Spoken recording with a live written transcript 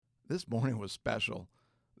This morning was special.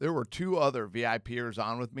 There were two other VIPers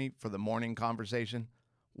on with me for the morning conversation.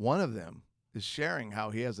 One of them is sharing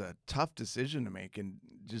how he has a tough decision to make and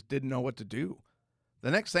just didn't know what to do. The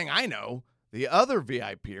next thing I know, the other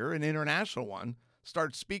VIPer, an international one,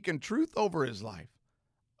 starts speaking truth over his life.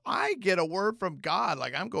 I get a word from God.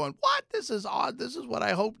 Like I'm going, what? This is odd. This is what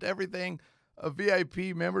I hoped everything a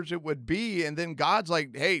VIP membership would be. And then God's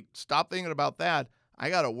like, hey, stop thinking about that. I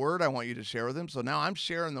got a word I want you to share with him. So now I'm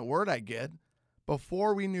sharing the word I get.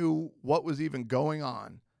 Before we knew what was even going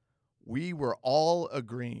on, we were all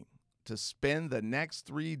agreeing to spend the next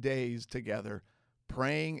 3 days together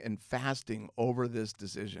praying and fasting over this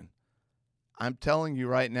decision. I'm telling you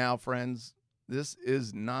right now, friends, this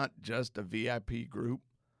is not just a VIP group.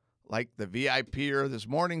 Like the VIPer this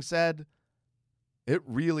morning said, it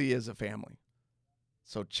really is a family.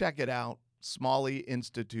 So check it out,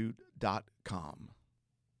 smalleyinstitute.com.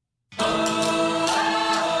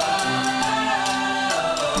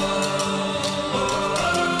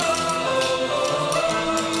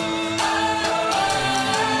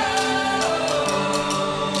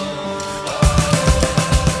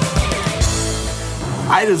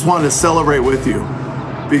 I just want to celebrate with you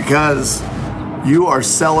because you are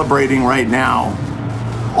celebrating right now.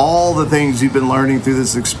 All the things you've been learning through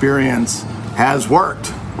this experience has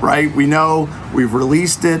worked, right? We know we've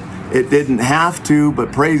released it. It didn't have to,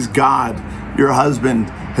 but praise God, your husband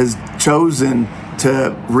has chosen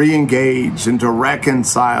to re-engage and to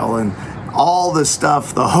reconcile and all the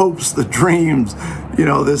stuff, the hopes, the dreams,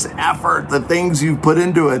 this effort, the things you've put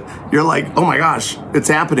into it. You're like, oh my gosh, it's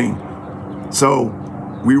happening. So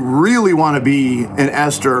we really want to be in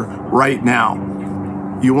Esther right now.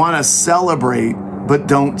 You want to celebrate, but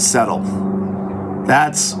don't settle.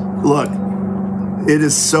 Look, it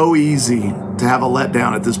is so easy to have a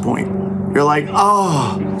letdown at this point. You're like,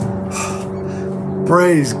 oh,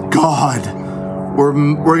 praise God,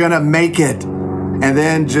 we're going to make it. And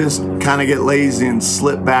then just kind of get lazy and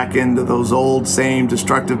slip back into those old, same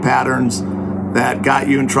destructive patterns that got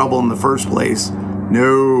you in trouble in the first place.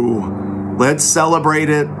 No, let's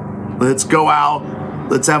celebrate it. Let's go out.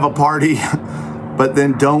 Let's have a party. But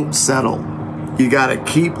then don't settle. You got to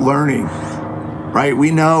keep learning, right?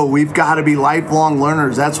 We know we've got to be lifelong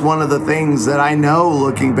learners. That's one of the things that I know,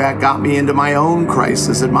 looking back, got me into my own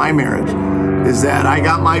crisis in my marriage, is that I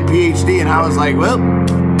got my PhD and I was like, well,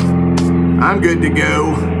 I'm good to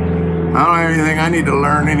go. I don't have anything I need to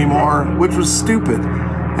learn anymore, which was stupid.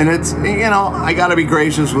 And it's, I got to be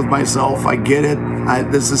gracious with myself. I get it.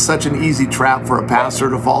 This is such an easy trap for a pastor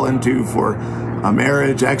to fall into, for a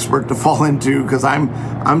marriage expert to fall into, because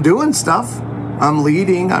I'm doing stuff. I'm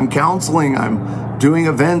leading, I'm counseling, I'm doing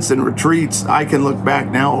events and retreats. I can look back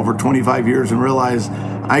now over 25 years and realize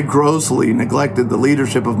I grossly neglected the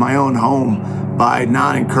leadership of my own home by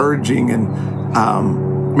not encouraging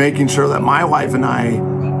and making sure that my wife and I,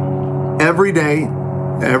 every day,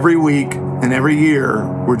 every week, and every year,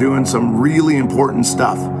 we're doing some really important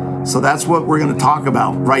stuff. So that's what we're going to talk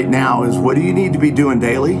about right now is, what do you need to be doing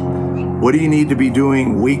daily? What do you need to be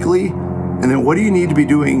doing weekly? And then what do you need to be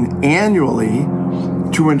doing annually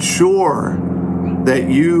to ensure that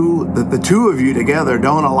the two of you together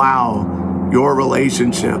don't allow your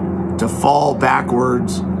relationship to fall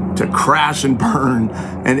backwards, to crash and burn,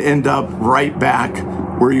 and end up right back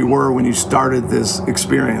where you were when you started this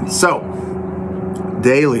experience. So,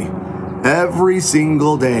 daily, every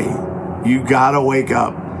single day, you gotta wake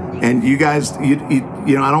up. And you guys, I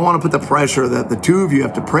don't want to put the pressure that the two of you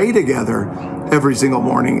have to pray together every single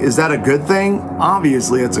morning. Is that a good thing?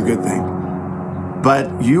 Obviously, it's a good thing.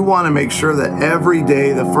 But you want to make sure that every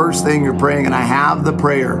day, the first thing you're praying, and I have the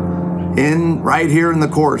prayer right here in the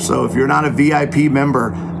course. So if you're not a VIP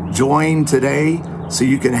member, join today so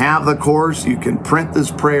you can have the course. You can print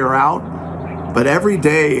this prayer out. But every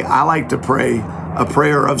day, I like to pray a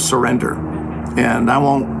prayer of surrender. And I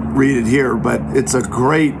won't read it here, but it's a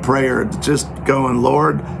great prayer. Just going,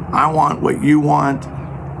 Lord, I want what you want.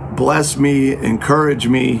 Bless me, encourage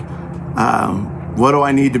me. What do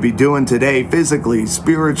I need to be doing today, physically,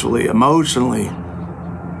 spiritually, emotionally?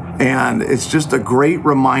 And it's just a great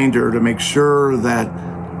reminder to make sure that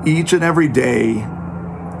each and every day,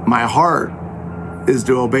 my heart is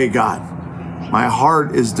to obey God. My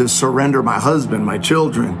heart is to surrender my husband, my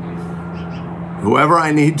children, whoever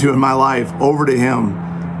I need to in my life, over to him.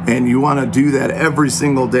 And you want to do that every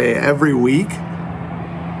single day, every week.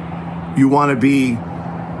 You want to be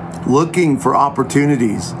looking for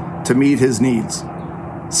opportunities to meet his needs.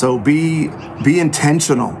 So be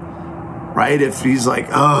intentional, right? If he's like,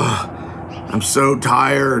 I'm so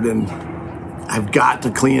tired and I've got to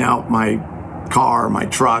clean out my car, my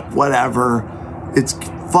truck, whatever. It's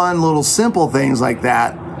fun little simple things like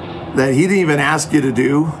that he didn't even ask you to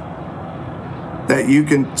do, that you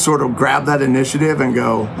can sort of grab that initiative and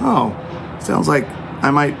go, oh, sounds like I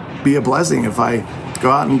might be a blessing if I go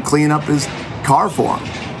out and clean up his car for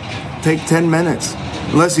him. Take 10 minutes.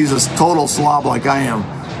 Unless he's a total slob like I am,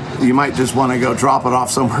 you might just want to go drop it off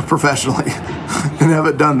somewhere professionally and have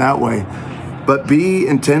it done that way. But be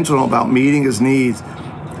intentional about meeting his needs.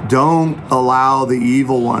 Don't allow the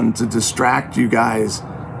evil one to distract you guys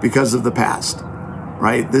because of the past,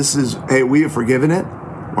 right? This is, hey, we have forgiven it.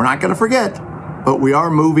 We're not going to forget, but we are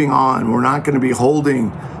moving on. We're not going to be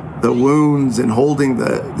holding the wounds and holding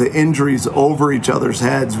the injuries over each other's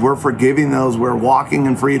heads. We're forgiving those. We're walking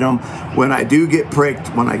in freedom. When I do get pricked,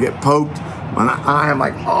 when I get poked, when I am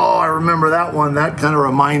like, oh, I remember that one. That kind of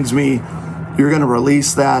reminds me, you're going to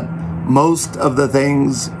release that. Most of the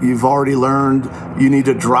things you've already learned, you need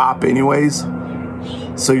to drop anyways.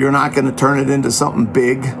 So you're not going to turn it into something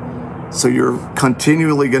big. So you're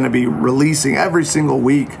continually going to be releasing every single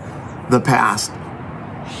week the past.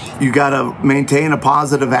 You got to maintain a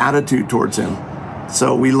positive attitude towards him.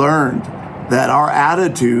 So we learned that our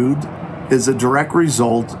attitude is a direct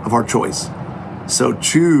result of our choice. So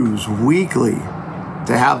choose weekly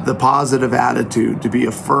to have the positive attitude, to be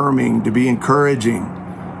affirming, to be encouraging,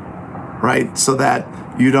 right? So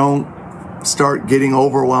that you don't start getting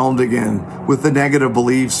overwhelmed again with the negative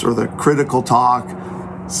beliefs or the critical talk.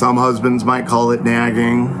 Some husbands might call it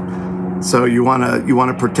nagging. So you want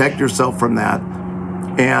to protect yourself from that.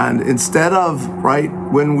 And instead of, right,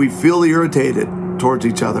 when we feel irritated towards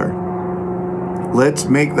each other, let's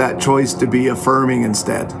make that choice to be affirming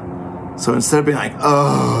instead. So instead of being like,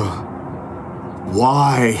 oh,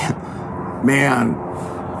 why? Man,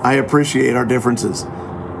 I appreciate our differences.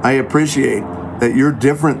 I appreciate that you're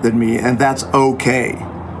different than me, and that's okay.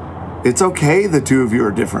 It's okay the two of you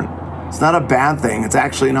are different. It's not a bad thing. It's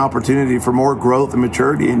actually an opportunity for more growth and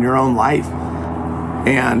maturity in your own life.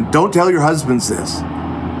 And don't tell your husbands this,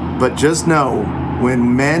 but just know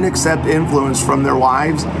when men accept influence from their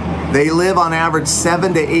wives, they live on average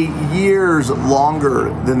 7 to 8 years longer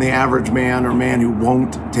than the average man or man who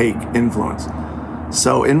won't take influence.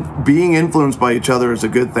 So being influenced by each other is a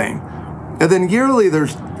good thing. And then yearly,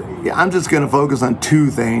 I'm just going to focus on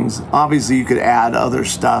 2 things. Obviously, you could add other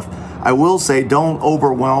stuff. I will say, don't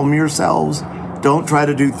overwhelm yourselves. Don't try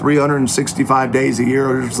to do 365 days a year,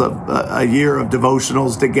 or a year of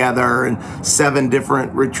devotionals together and 7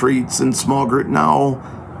 different retreats and small group. No,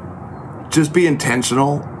 just be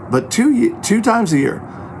intentional. But 2 times a year,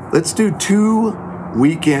 let's do 2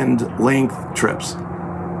 weekend length trips.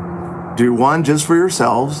 Do one just for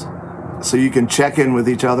yourselves so you can check in with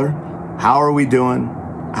each other. How are we doing?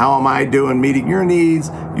 How am I doing meeting your needs?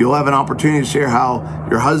 You'll have an opportunity to share how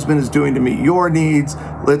your husband is doing to meet your needs.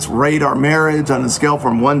 Let's rate our marriage on a scale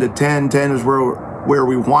from 1 to 10. 10 is where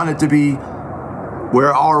we want it to be.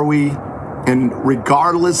 Where are we? And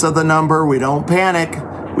regardless of the number, we don't panic.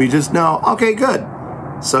 We just know, okay, good.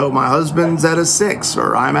 So my husband's at a 6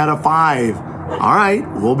 or I'm at a 5. All right,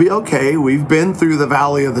 we'll be okay. We've been through the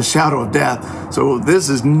valley of the shadow of death. So this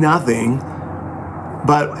is nothing.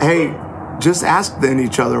 But hey, just ask then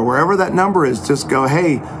each other, wherever that number is, just go,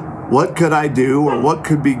 hey, what could I do or what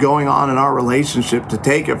could be going on in our relationship to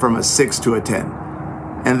take it from a 6 to a 10?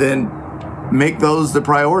 And then make those the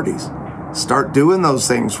priorities. Start doing those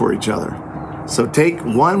things for each other. So take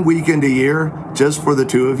 1 weekend a year just for the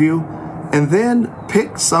 2 of you, and then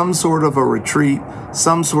pick some sort of a retreat,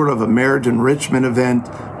 some sort of a marriage enrichment event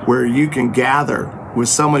where you can gather with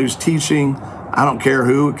someone who's teaching. I don't care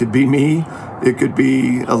who, it could be me. It could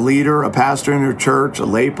be a leader, a pastor in your church, a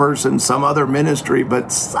layperson, some other ministry,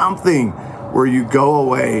 but something where you go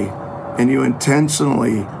away and you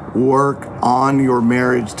intentionally work on your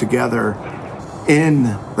marriage together in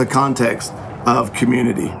the context of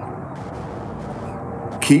community.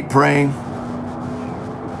 Keep praying.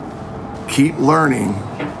 Keep learning.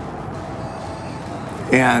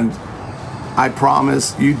 And I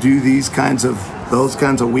promise you do those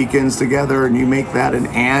kinds of weekends together and you make that an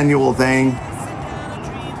annual thing.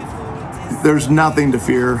 There's nothing to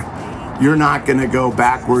fear. You're not going to go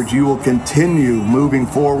backwards. You will continue moving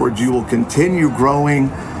forward. You will continue growing,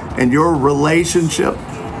 and your relationship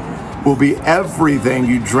will be everything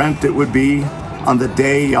you dreamt it would be on the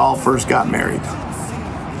day y'all first got married.